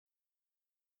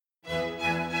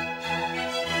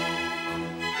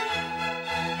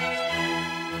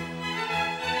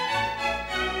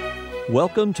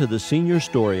Welcome to the Senior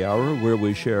Story Hour, where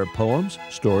we share poems,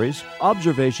 stories,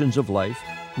 observations of life,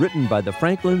 written by the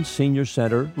Franklin Senior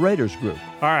Center Writers Group.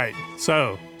 All right,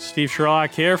 so Steve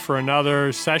Sherlock here for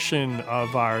another session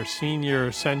of our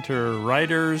Senior Center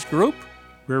Writers Group.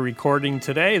 We're recording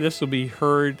today. This will be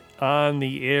heard on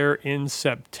the air in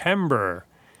September.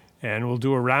 And we'll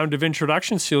do a round of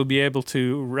introductions so you'll be able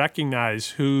to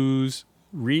recognize who's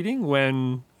reading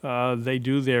when they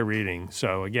do their reading.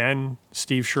 So again,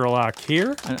 Steve Sherlock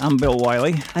here. And I'm Bill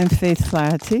Wiley. I'm Faith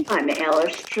Flaherty. I'm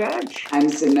Alice Judge. I'm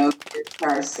Zenobia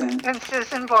Carson. I'm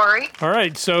Susan Borey. All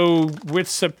right, so with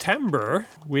September,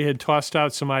 we had tossed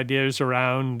out some ideas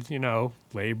around,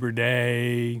 Labor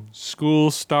Day, school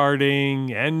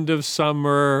starting, end of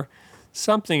summer,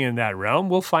 something in that realm.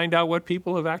 We'll find out what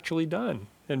people have actually done.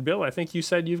 And Bill, I think you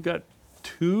said you've got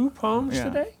 2 poems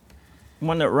today?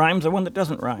 One that rhymes and one that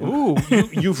doesn't rhyme. Ooh,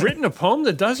 you've written a poem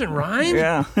that doesn't rhyme?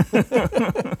 Yeah.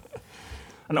 A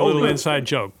little inside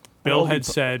joke. Bill had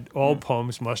said all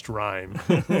poems must rhyme.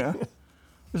 Yeah.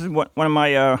 This is one of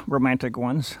my romantic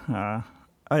ones. I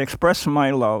express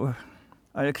my love.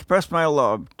 I express my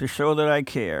love to show that I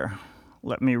care.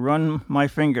 Let me run my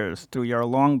fingers through your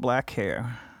long black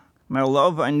hair. My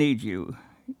love, I need you.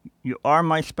 You are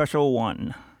my special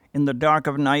one. In the dark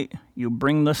of night, you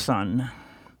bring the sun.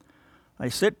 I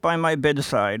sit by my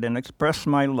bedside and express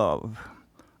my love.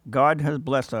 God has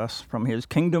blessed us from his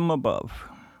kingdom above.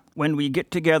 When we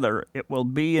get together, it will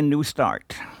be a new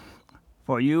start.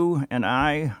 For you and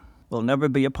I will never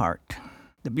be apart.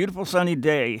 The beautiful sunny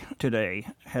day today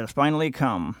has finally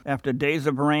come. After days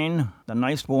of rain, the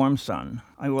nice warm sun.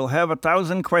 I will have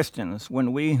 1,000 questions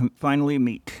when we finally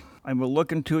meet. I will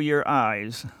look into your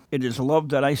eyes. It is love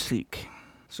that I seek.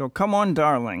 So come on,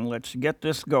 darling, let's get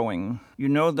this going. You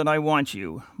know that I want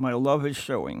you. My love is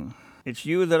showing. It's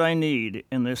you that I need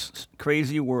in this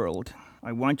crazy world.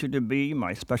 I want you to be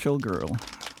my special girl.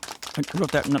 I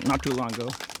wrote that not too long ago.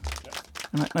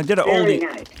 And I did an oldie.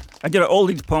 Nice. I did an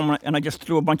oldies poem, and I just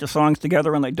threw a bunch of songs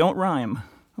together, and they don't rhyme.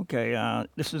 Okay,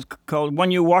 this is called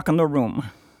When You Walk in the Room.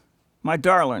 My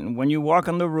darling, when you walk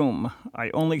in the room, I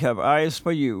only have eyes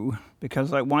for you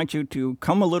because I want you to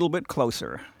come a little bit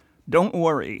closer. Don't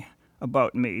worry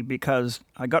about me because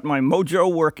I got my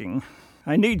mojo working.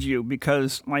 I need you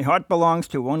because my heart belongs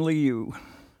to only you.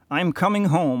 I'm coming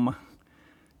home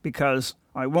because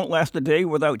I won't last a day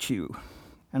without you,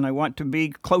 and I want to be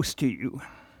close to you.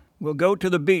 We'll go to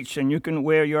the beach and you can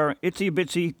wear your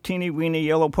itsy-bitsy, teeny-weeny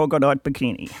yellow polka dot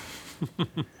bikini.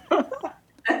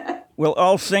 We'll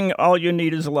all sing All You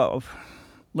Need Is Love.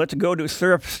 Let's go to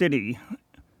Surf City.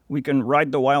 We can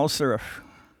ride the wild surf.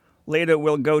 Later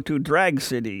we'll go to Drag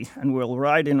City and we'll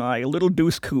ride in my little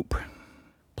deuce coupe.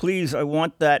 Please, I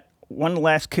want that one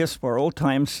last kiss for old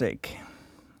time's sake.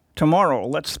 Tomorrow,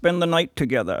 let's spend the night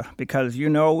together because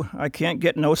I can't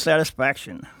get no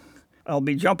satisfaction. I'll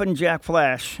be jumping Jack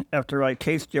Flash after I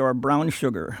taste your brown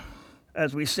sugar.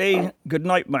 As we say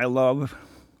goodnight, my love,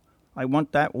 I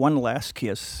want that one last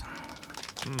kiss.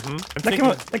 Mm-hmm.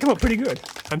 That came out pretty good.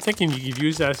 I'm thinking you could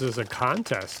use that as a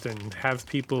contest and have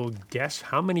people guess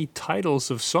how many titles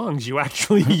of songs you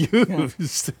actually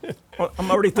used. Well,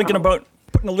 I'm already thinking about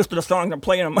putting a list of the songs and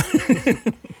playing them.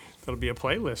 That'll be a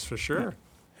playlist for sure. Yeah.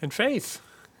 And Faith,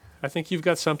 I think you've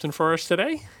got something for us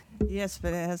today? Yes,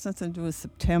 but it has nothing to do with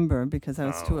September because I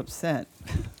was too upset.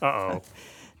 Uh-oh.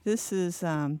 This is,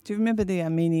 do you remember the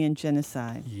Armenian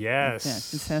Genocide? Yes.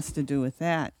 This has to do with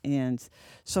that. And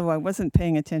so I wasn't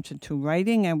paying attention to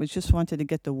writing. I just wanted to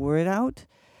get the word out.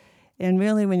 And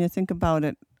really, when you think about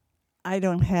it, I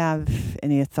don't have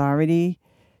any authority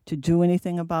to do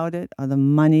anything about it or the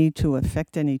money to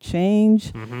affect any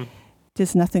change. Mm-hmm.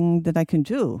 There's nothing that I can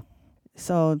do.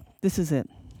 So this is it.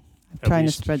 I'm trying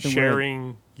to spread the word.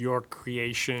 Sharing your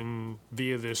creation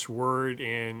via this word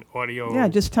in audio. Yeah,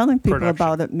 just telling people production.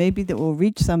 about it. Maybe that will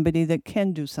reach somebody that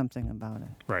can do something about it.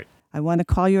 Right. I want to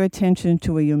call your attention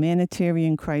to a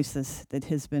humanitarian crisis that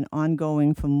has been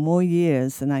ongoing for more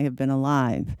years than I have been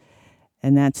alive,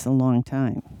 and that's a long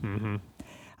time. Mm-hmm.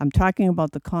 I'm talking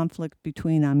about the conflict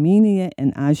between Armenia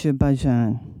and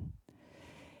Azerbaijan.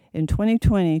 In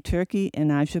 2020, Turkey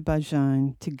and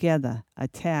Azerbaijan together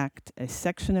attacked a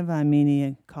section of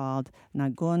Armenia called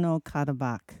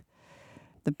Nagorno-Karabakh.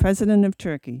 The president of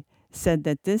Turkey said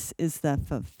that this is the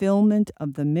fulfillment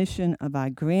of the mission of our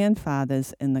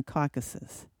grandfathers in the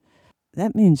Caucasus.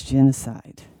 That means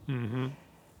genocide. Mm-hmm.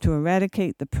 To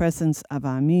eradicate the presence of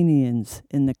Armenians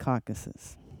in the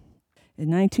Caucasus.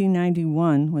 In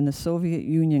 1991, when the Soviet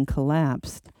Union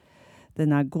collapsed, the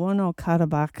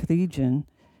Nagorno-Karabakh region,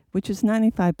 which is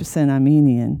 95%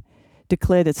 Armenian,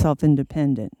 declared itself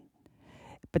independent.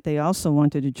 but they also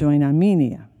wanted to join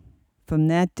Armenia. From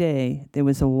that day, there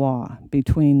was a war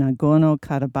between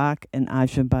Nagorno-Karabakh and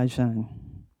Azerbaijan.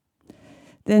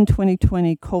 Then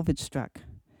 2020, COVID struck,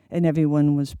 and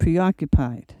everyone was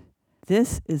preoccupied.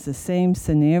 This is the same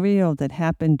scenario that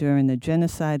happened during the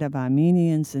genocide of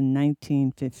Armenians in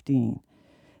 1915.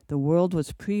 The world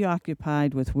was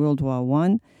preoccupied with World War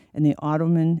I, and the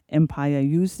Ottoman Empire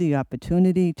used the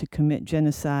opportunity to commit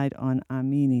genocide on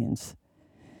Armenians.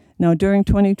 Now, during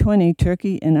 2020,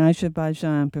 Turkey and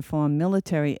Azerbaijan performed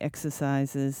military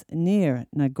exercises near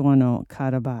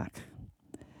Nagorno-Karabakh.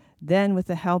 Then, with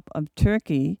the help of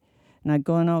Turkey,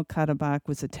 Nagorno-Karabakh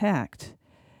was attacked.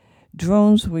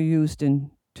 Drones were used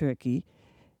in Turkey.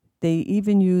 They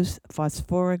even used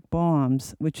phosphoric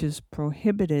bombs, which is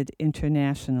prohibited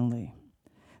internationally.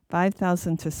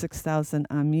 5,000 to 6,000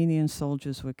 Armenian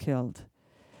soldiers were killed.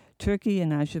 Turkey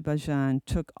and Azerbaijan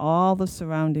took all the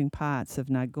surrounding parts of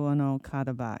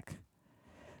Nagorno-Karabakh.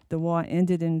 The war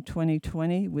ended in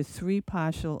 2020 with 3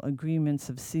 partial agreements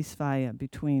of ceasefire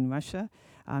between Russia,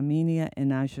 Armenia,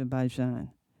 and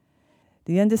Azerbaijan.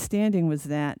 The understanding was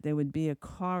that there would be a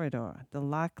corridor, the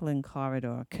Lachlan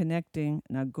Corridor, connecting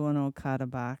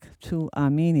Nagorno-Karabakh to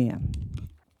Armenia.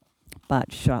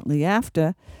 But shortly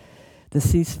after the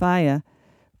ceasefire,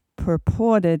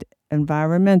 purported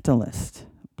environmentalists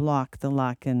blocked the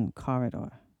Lachlan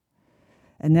Corridor.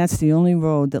 And that's the only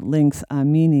road that links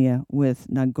Armenia with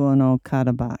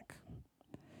Nagorno-Karabakh.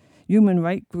 Human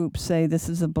rights groups say this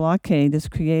is a blockade that's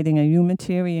creating a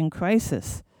humanitarian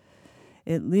crisis.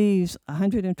 It leaves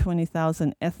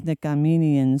 120,000 ethnic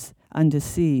Armenians under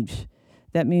siege.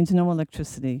 That means no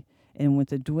electricity and with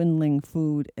the dwindling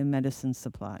food and medicine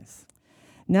supplies.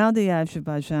 Now the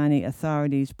Azerbaijani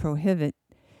authorities prohibit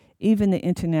even the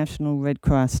International Red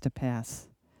Cross to pass.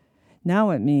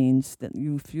 Now it means that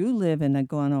if you live in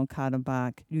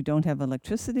Nagorno-Karabakh, you don't have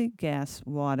electricity, gas,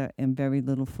 water, and very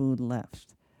little food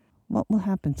left. What will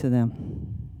happen to them?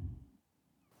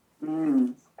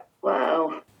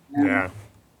 Wow. Yeah.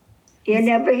 You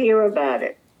never hear about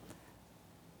it.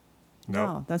 Nope.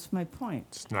 No, that's my point.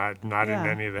 It's not in Yeah.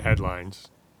 any of the headlines.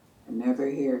 I never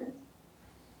hear it.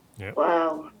 Yep.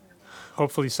 Wow.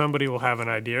 Hopefully somebody will have an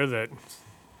idea that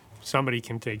somebody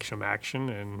can take some action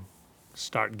and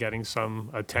start getting some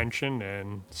attention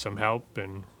and some help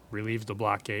and relieve the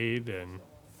blockade and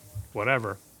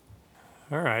whatever.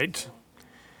 All right.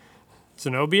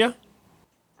 Zenobia?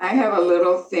 I have a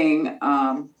little thing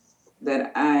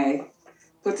that I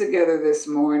put together this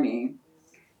morning.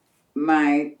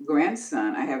 My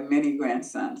grandson, I have many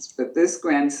grandsons, but this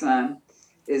grandson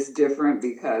is different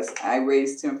because I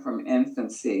raised him from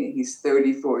infancy. He's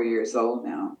 34 years old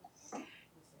now.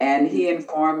 And he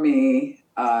informed me,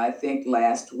 I think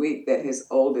last week, that his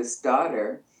oldest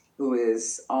daughter, who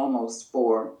is almost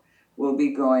 4, will be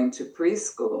going to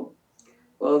preschool.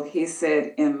 Well, he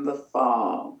said in the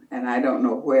fall, and I don't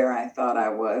know where I thought I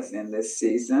was in this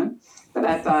season, but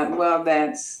I thought, well,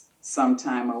 that's some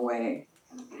time away.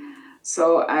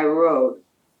 So I wrote,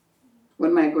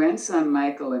 when my grandson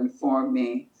Michael informed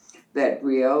me that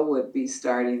Brielle would be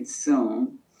starting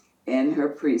soon in her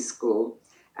preschool,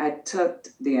 I tucked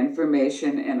the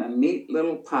information in a neat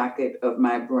little pocket of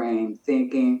my brain,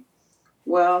 thinking,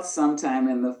 well, sometime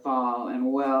in the fall,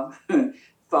 and well,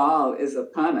 fall is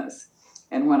upon us.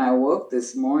 And when I woke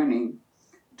this morning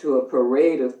to a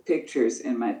parade of pictures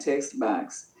in my text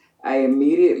box, I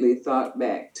immediately thought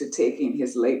back to taking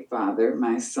his late father,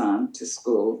 my son, to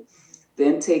school,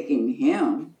 then taking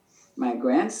him, my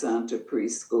grandson, to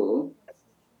preschool,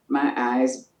 my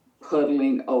eyes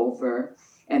puddling over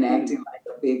and acting like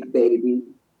a big baby,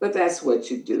 but that's what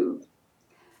you do.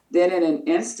 Then in an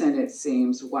instant, it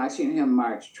seems, watching him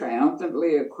march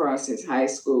triumphantly across his high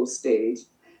school stage,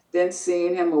 then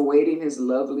seeing him awaiting his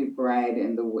lovely bride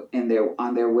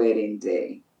on their wedding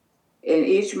day. In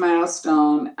each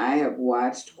milestone, I have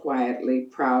watched quietly,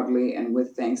 proudly, and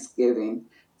with thanksgiving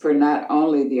for not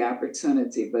only the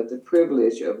opportunity, but the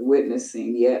privilege of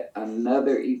witnessing yet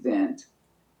another event.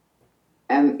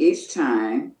 And each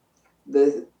time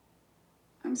a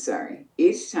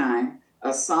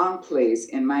song plays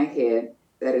in my head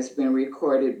that has been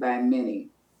recorded by many.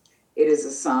 It is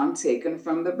a song taken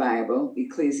from the Bible,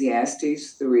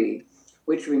 Ecclesiastes 3,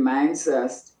 which reminds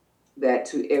us that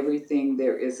to everything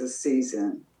there is a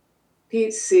season.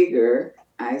 Pete Seeger,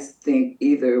 I think,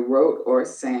 either wrote or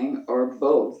sang or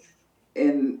both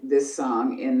in this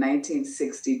song in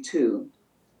 1962.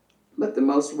 But the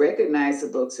most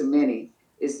recognizable to many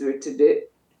is the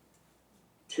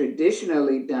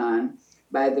traditionally done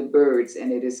by the Byrds,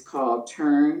 and it is called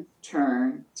Turn,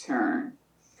 Turn, Turn.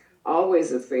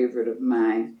 Always a favorite of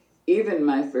mine, even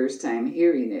my first time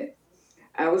hearing it.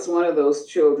 I was one of those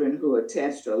children who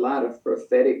attached a lot of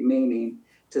prophetic meaning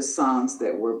to songs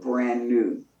that were brand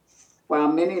new.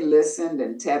 While many listened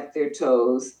and tapped their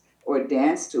toes or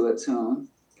danced to a tune,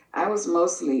 I was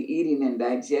mostly eating and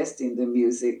digesting the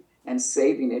music and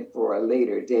saving it for a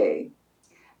later day.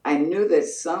 I knew that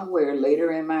somewhere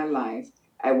later in my life,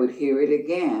 I would hear it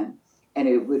again, and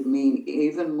it would mean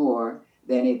even more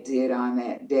than it did on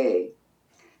that day.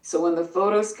 So when the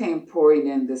photos came pouring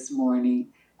in this morning,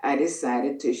 I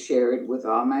decided to share it with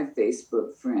all my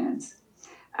Facebook friends.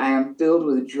 I am filled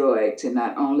with joy to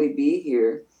not only be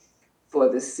here for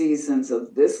the seasons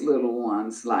of this little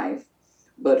one's life,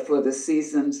 but for the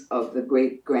seasons of the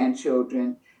great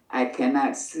grandchildren I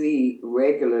cannot see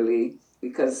regularly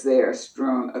because they are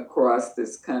strewn across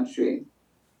this country.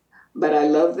 But I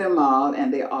love them all,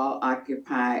 and they all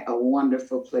occupy a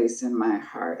wonderful place in my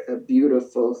heart, a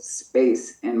beautiful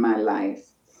space in my life.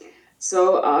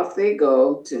 So off they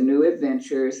go to new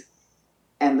adventures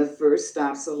and the first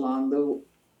stops along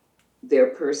their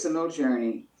personal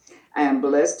journey. I am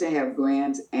blessed to have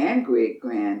grands and great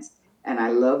grands, and I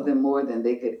love them more than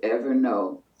they could ever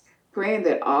know. Praying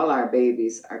that all our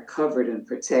babies are covered and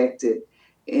protected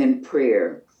in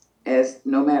prayer, as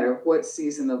no matter what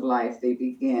season of life they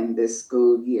begin this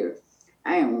school year.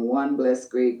 I am one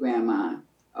blessed great grandma.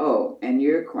 Oh, and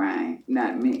you're crying,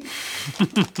 not me.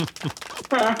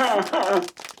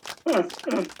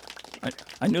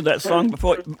 I knew that song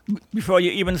before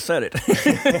you even said it.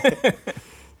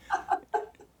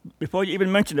 Before you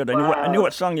even mentioned it, I knew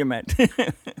what song you meant.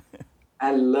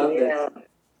 I love Yeah. that.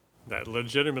 That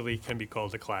legitimately can be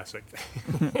called a classic.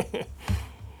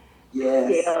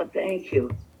 Yes. Yeah, thank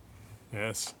you.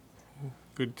 Yes.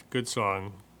 Good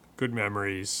song. Good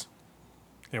memories.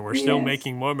 And we're still Yes.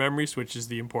 making more memories, which is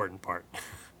the important part.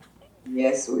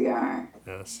 Yes, we are.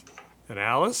 Yes. And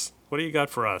Alice, what do you got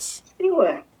for us?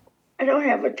 Sure. I don't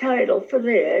have a title for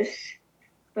this,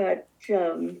 but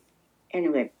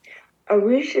anyway, a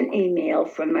recent email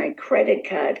from my credit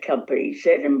card company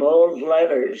said in bold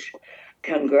letters,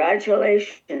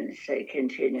 "Congratulations," they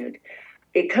continued.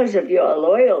 "Because of your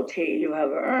loyalty, you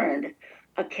have earned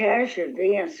a cash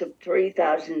advance of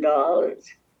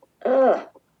 $3,000. Ugh,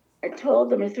 I told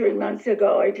them 3 months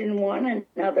ago I didn't want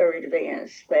another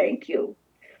advance. Thank you.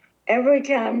 Every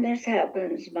time this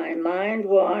happens, my mind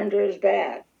wanders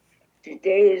back to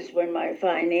days when my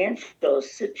financial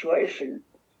situation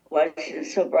wasn't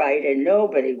so bright and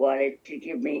nobody wanted to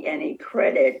give me any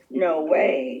credit. No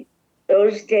way.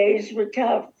 Those days were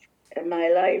tough, and my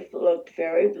life looked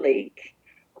very bleak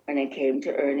when it came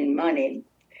to earning money.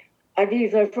 I'd be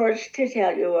the first to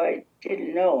tell you I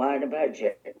didn't know how to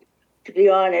budget. To be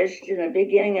honest, in the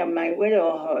beginning of my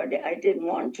widowhood, I didn't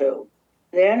want to.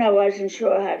 Then I wasn't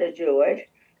sure how to do it.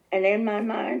 And in my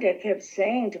mind, I kept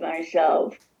saying to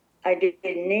myself, I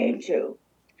didn't need to.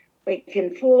 We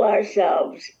can fool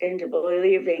ourselves into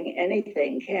believing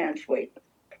anything, can't we?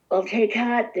 Well, take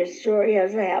heart, this story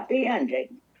has a happy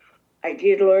ending. I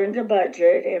did learn to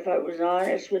budget if I was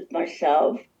honest with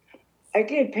myself. I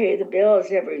did pay the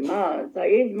bills every month. I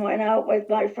even went out with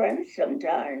my friends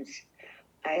sometimes.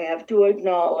 I have to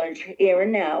acknowledge here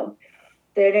and now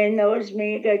that in those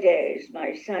meager days,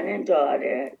 my son and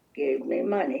daughter gave me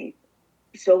money.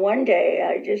 So one day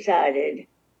I decided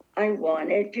I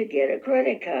wanted to get a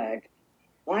credit card.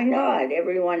 Why not?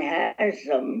 Everyone has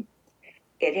them.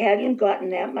 It hadn't gotten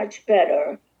that much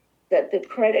better that the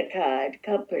credit card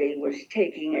company was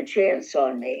taking a chance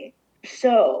on me.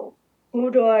 So,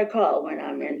 who do I call when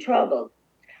I'm in trouble?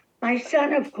 My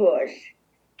son, of course.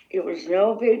 It was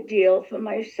no big deal for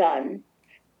my son.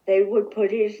 They would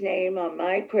put his name on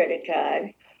my credit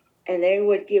card and they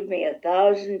would give me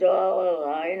 $1,000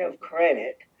 line of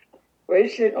credit.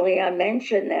 Recently, I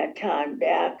mentioned that time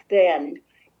back then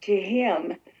to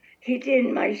him.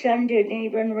 My son didn't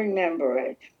even remember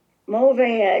it. Move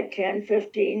ahead 10,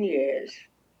 15 years.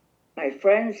 My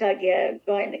friends are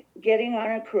getting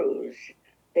on a cruise.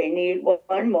 They need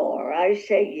one more. I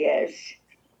say yes.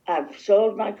 I've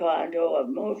sold my condo. I've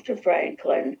moved to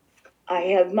Franklin. I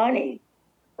have money.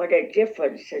 What a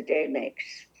difference a day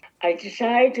makes. I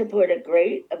decided to put a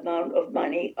great amount of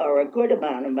money or a good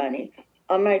amount of money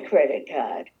on my credit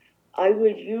card. I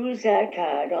would use that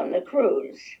card on the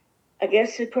cruise. I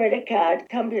guess the credit card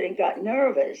company got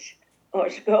nervous or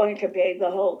was going to pay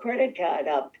the whole credit card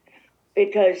up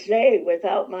because they,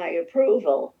 without my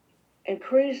approval,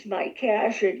 increased my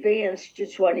cash advance to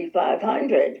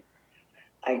 $2,500.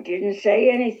 I didn't say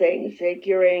anything,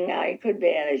 figuring I could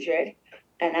manage it,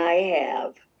 and I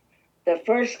have. The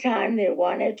first time they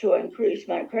wanted to increase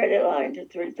my credit line to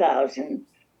 $3,000,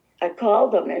 I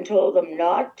called them and told them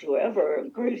not to ever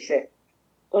increase it.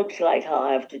 Looks like I'll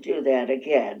have to do that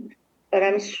again. But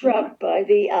I'm struck by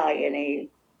the irony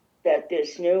that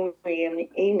this new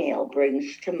email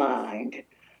brings to mind.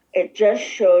 It just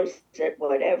shows that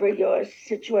whatever your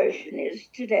situation is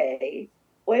today,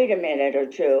 wait a minute or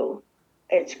two,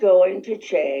 it's going to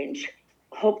change,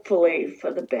 hopefully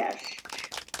for the best.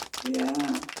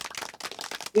 Yeah.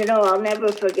 You know, I'll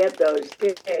never forget those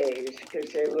days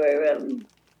because they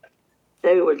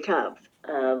were tough.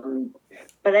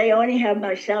 But I only had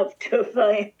myself to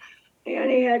blame. I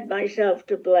only had myself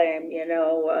to blame. You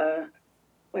know,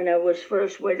 when I was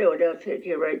first widowed, I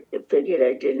figured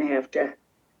I didn't have to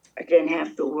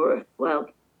work. Well,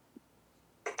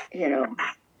 you know,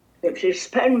 if you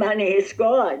spend money, it's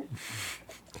gone.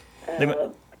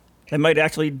 They might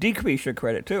actually decrease your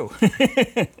credit too.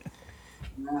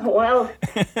 Well,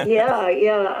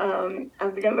 yeah.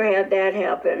 I've never had that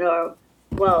happen. Or,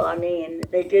 well, I mean,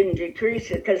 they didn't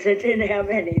decrease it because they didn't have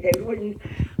any. They wouldn't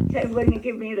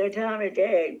give me the time of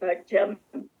day. But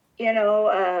you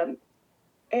know,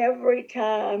 every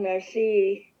time I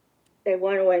see they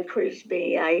want to increase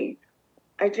me, I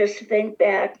just think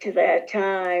back to that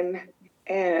time,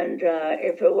 and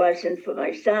if it wasn't for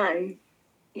my son,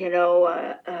 you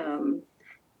know,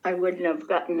 I wouldn't have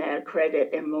gotten that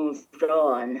credit and moved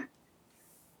on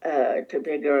to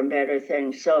bigger and better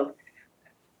things. So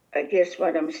I guess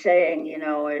what I'm saying, you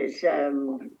know, is,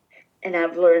 and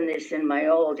I've learned this in my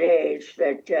old age,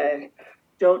 that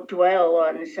don't dwell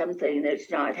on something that's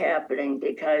not happening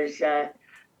because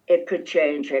it could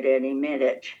change at any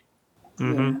minute.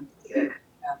 Mm-hmm. Yeah.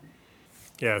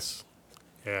 Yes.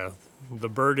 Yeah. The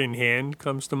bird in hand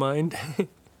comes to mind.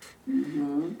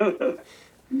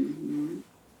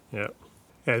 Yeah.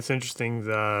 Yeah, it's interesting,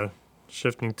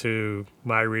 shifting to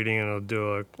my reading, and I'll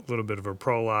do a little bit of a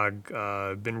prologue.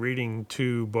 I've been reading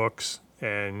 2 books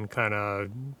and kind of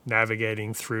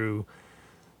navigating through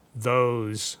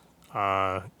those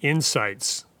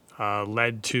insights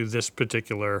led to this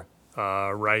particular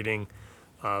writing.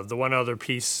 The one other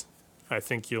piece I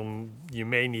think you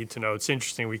may need to know, it's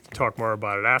interesting, we can talk more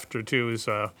about it after too, is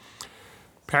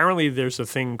apparently there's a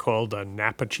thing called a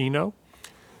nappuccino.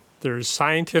 There's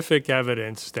scientific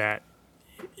evidence that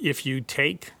if you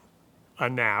take a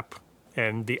nap,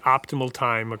 and the optimal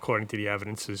time, according to the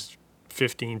evidence, is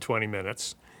 15, 20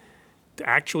 minutes, to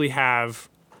actually have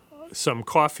some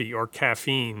coffee or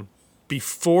caffeine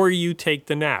before you take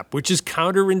the nap, which is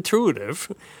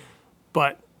counterintuitive,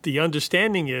 but the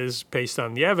understanding is, based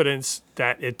on the evidence,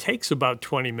 that it takes about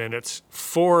 20 minutes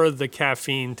for the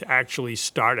caffeine to actually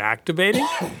start activating.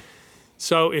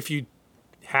 So if you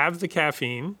have the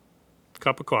caffeine,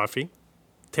 cup of coffee,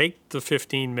 take the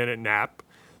 15-minute nap,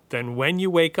 then when you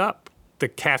wake up, the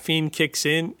caffeine kicks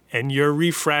in and you're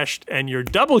refreshed and you're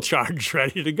double charged,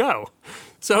 ready to go.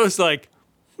 So it's like,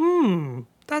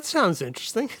 that sounds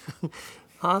interesting.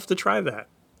 I'll have to try that.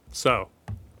 So.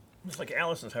 It's like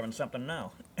Alice is having something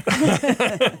now.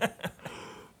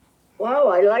 Wow,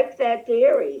 I like that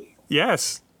theory.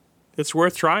 Yes, it's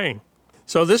worth trying.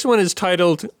 So this one is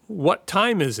titled, What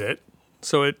Time Is It?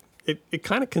 So it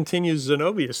kind of continues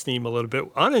Zenobia's theme a little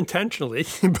bit, unintentionally,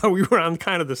 but we were on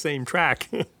kind of the same track.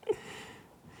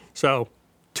 So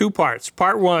 2 parts.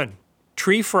 Part 1,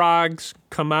 tree frogs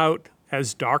come out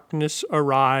as darkness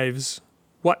arrives.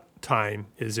 What time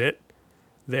is it?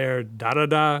 They're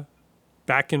da-da-da,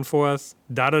 back and forth,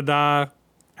 da-da-da,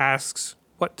 asks,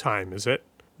 what time is it?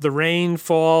 The rain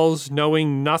falls,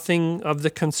 knowing nothing of the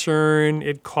concern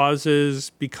it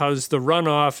causes, because the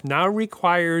runoff now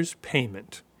requires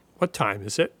payment. What time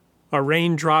is it? A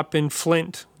raindrop in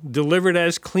Flint, delivered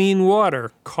as clean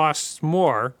water, costs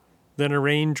more than a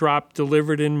raindrop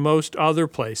delivered in most other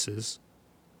places.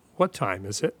 What time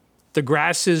is it? The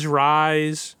grasses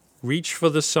rise, reach for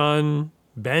the sun,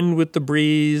 bend with the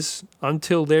breeze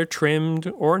until they're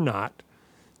trimmed or not.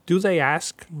 Do they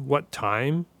ask, what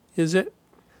time is it?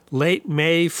 Late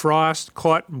May frost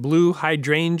caught blue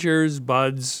hydrangeas'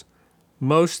 buds.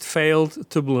 Most failed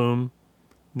to bloom.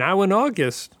 Now in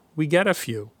August, we get a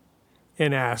few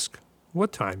and ask,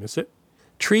 what time is it?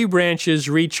 Tree branches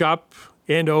reach up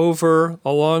and over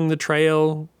along the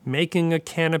trail, making a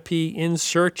canopy in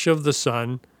search of the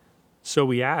sun. So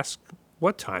we ask,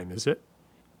 what time is it?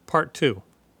 Part 2.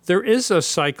 There is a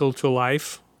cycle to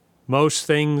life, most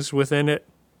things within it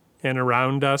and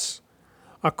around us.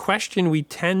 A question we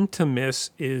tend to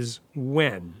miss is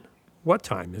when? What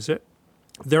time is it?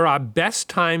 There are best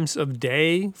times of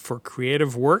day for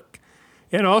creative work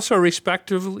and also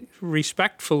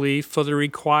respectfully for the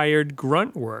required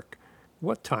grunt work.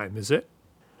 What time is it?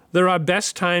 There are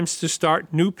best times to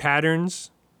start new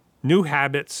patterns new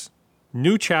habits,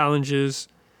 new challenges,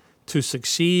 to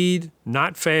succeed,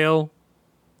 not fail.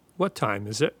 What time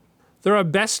is it? There are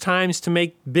best times to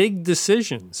make big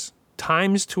decisions,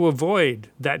 times to avoid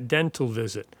that dental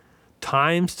visit,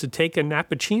 times to take a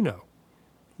nappuccino.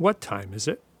 What time is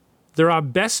it? There are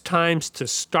best times to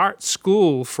start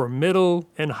school for middle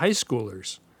and high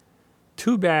schoolers.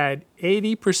 Too bad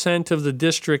 80% of the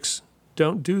districts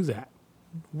don't do that.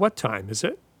 What time is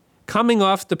it? Coming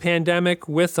off the pandemic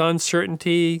with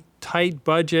uncertainty, tight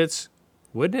budgets,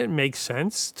 wouldn't it make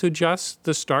sense to adjust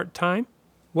the start time?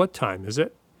 What time is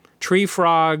it? Tree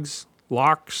frogs,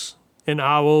 larks, and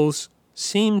owls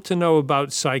seem to know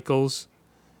about cycles.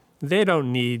 They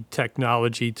don't need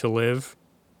technology to live.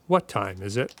 What time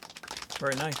is it?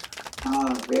 Very nice.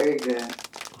 Oh, very good.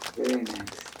 Very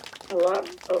nice. A lot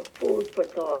of food for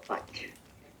thought.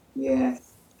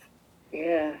 Yes.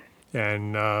 Yeah.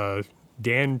 And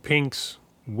Dan Pink's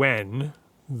When,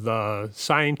 the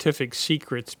scientific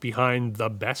secrets behind the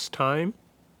best time,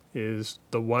 is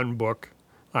the one book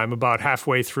I'm about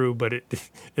halfway through, but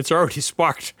it's already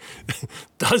sparked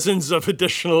dozens of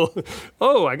additional,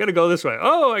 oh, I got to go this way.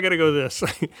 Oh, I got to go this.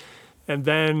 And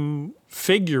then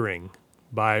Figuring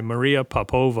by Maria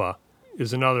Popova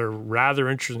is another rather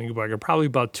interesting book. I'm probably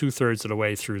about 2/3 of the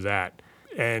way through that.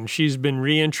 And she's been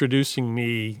reintroducing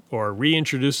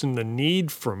the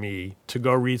need for me to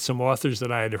go read some authors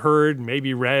that I had heard,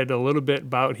 maybe read a little bit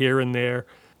about here and there,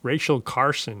 Rachel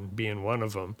Carson being one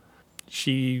of them.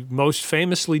 She most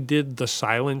famously did The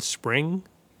Silent Spring.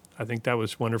 I think that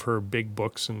was one of her big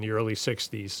books in the early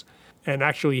 60s. And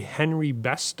actually Henry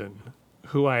Beston,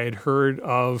 who I had heard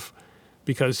of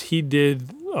because he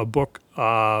did a book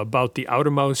about the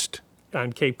outermost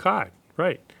on Cape Cod,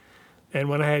 right? And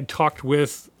when I had talked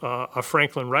with a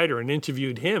Franklin writer and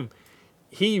interviewed him,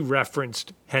 he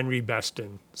referenced Henry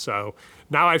Beston. So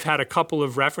now I've had a couple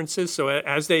of references. So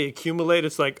as they accumulate,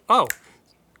 it's like, oh,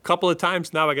 a couple of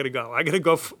times, now I got to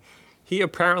go. He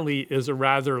apparently is a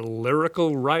rather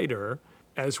lyrical writer,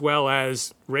 as well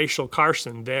as Rachel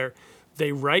Carson.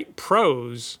 They write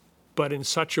prose, but in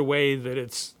such a way that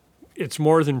it's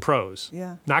more than prose.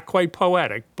 Yeah. Not quite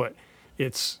poetic, but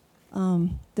it's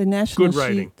The national good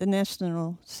writing. The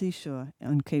National Seashore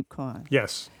on Cape Cod.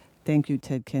 Yes. Thank you,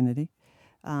 Ted Kennedy.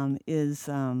 Is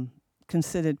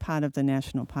considered part of the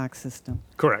national park system.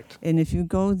 Correct. And if you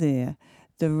go there,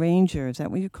 the ranger, is that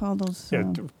what you call those? Yeah,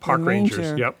 the park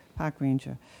rangers. Yep. Park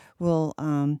ranger. Well,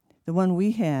 the one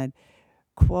we had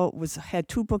had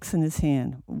two books in his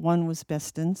hand. One was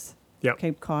Beston's, Yep.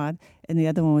 Cape Cod, and the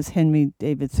other one was Henry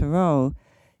David Thoreau,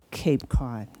 Cape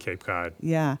Cod. Cape Cod.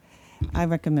 Yeah, I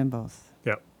recommend both.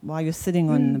 Yep. While you're sitting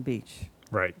on the beach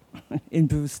Right. in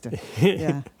Brewster.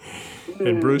 Yeah.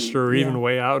 In Brewster or even Yeah.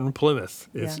 way out in Plymouth.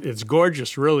 It's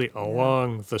gorgeous, really,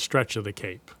 along the stretch of the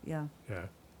Cape. Yeah. Yeah.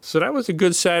 So that was a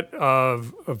good set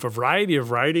of a variety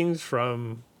of writings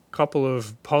from a couple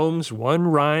of poems. One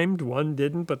rhymed, one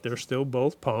didn't, but they're still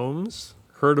both poems.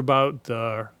 Heard about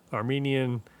the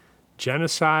Armenian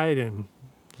Genocide and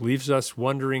leaves us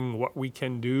wondering what we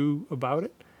can do about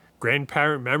it.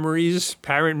 Grandparent memories,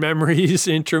 parent memories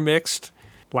intermixed.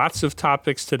 Lots of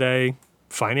topics today,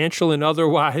 financial and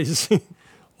otherwise.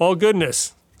 All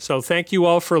goodness. So thank you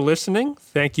all for listening.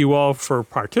 Thank you all for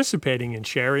participating and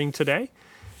sharing today.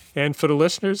 And for the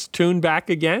listeners, tune back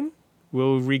again.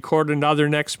 We'll record another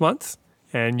next month.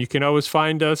 And you can always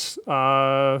find us,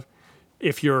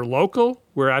 if you're local,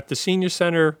 we're at the Senior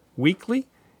Center weekly,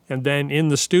 and then in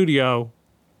the studio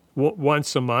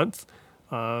once a month.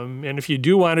 And if you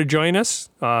do want to join us,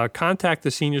 contact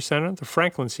the Senior Center, the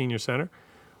Franklin Senior Center,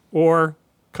 or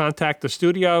contact the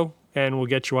studio, and we'll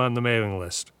get you on the mailing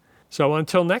list. So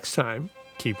until next time,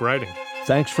 keep writing.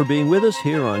 Thanks for being with us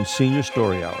here on Senior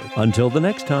Story Hour. Until the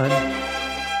next time,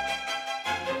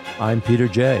 I'm Peter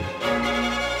J.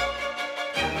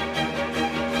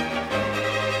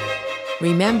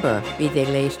 Remember, be they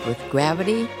laced with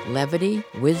gravity, levity,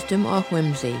 wisdom, or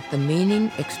whimsy, the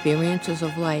meaning, experiences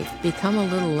of life become a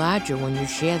little larger when you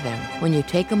share them, when you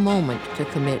take a moment to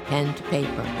commit pen to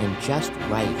paper and just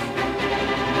write.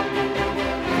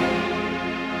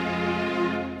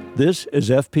 This is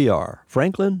FPR,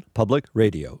 Franklin Public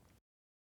Radio.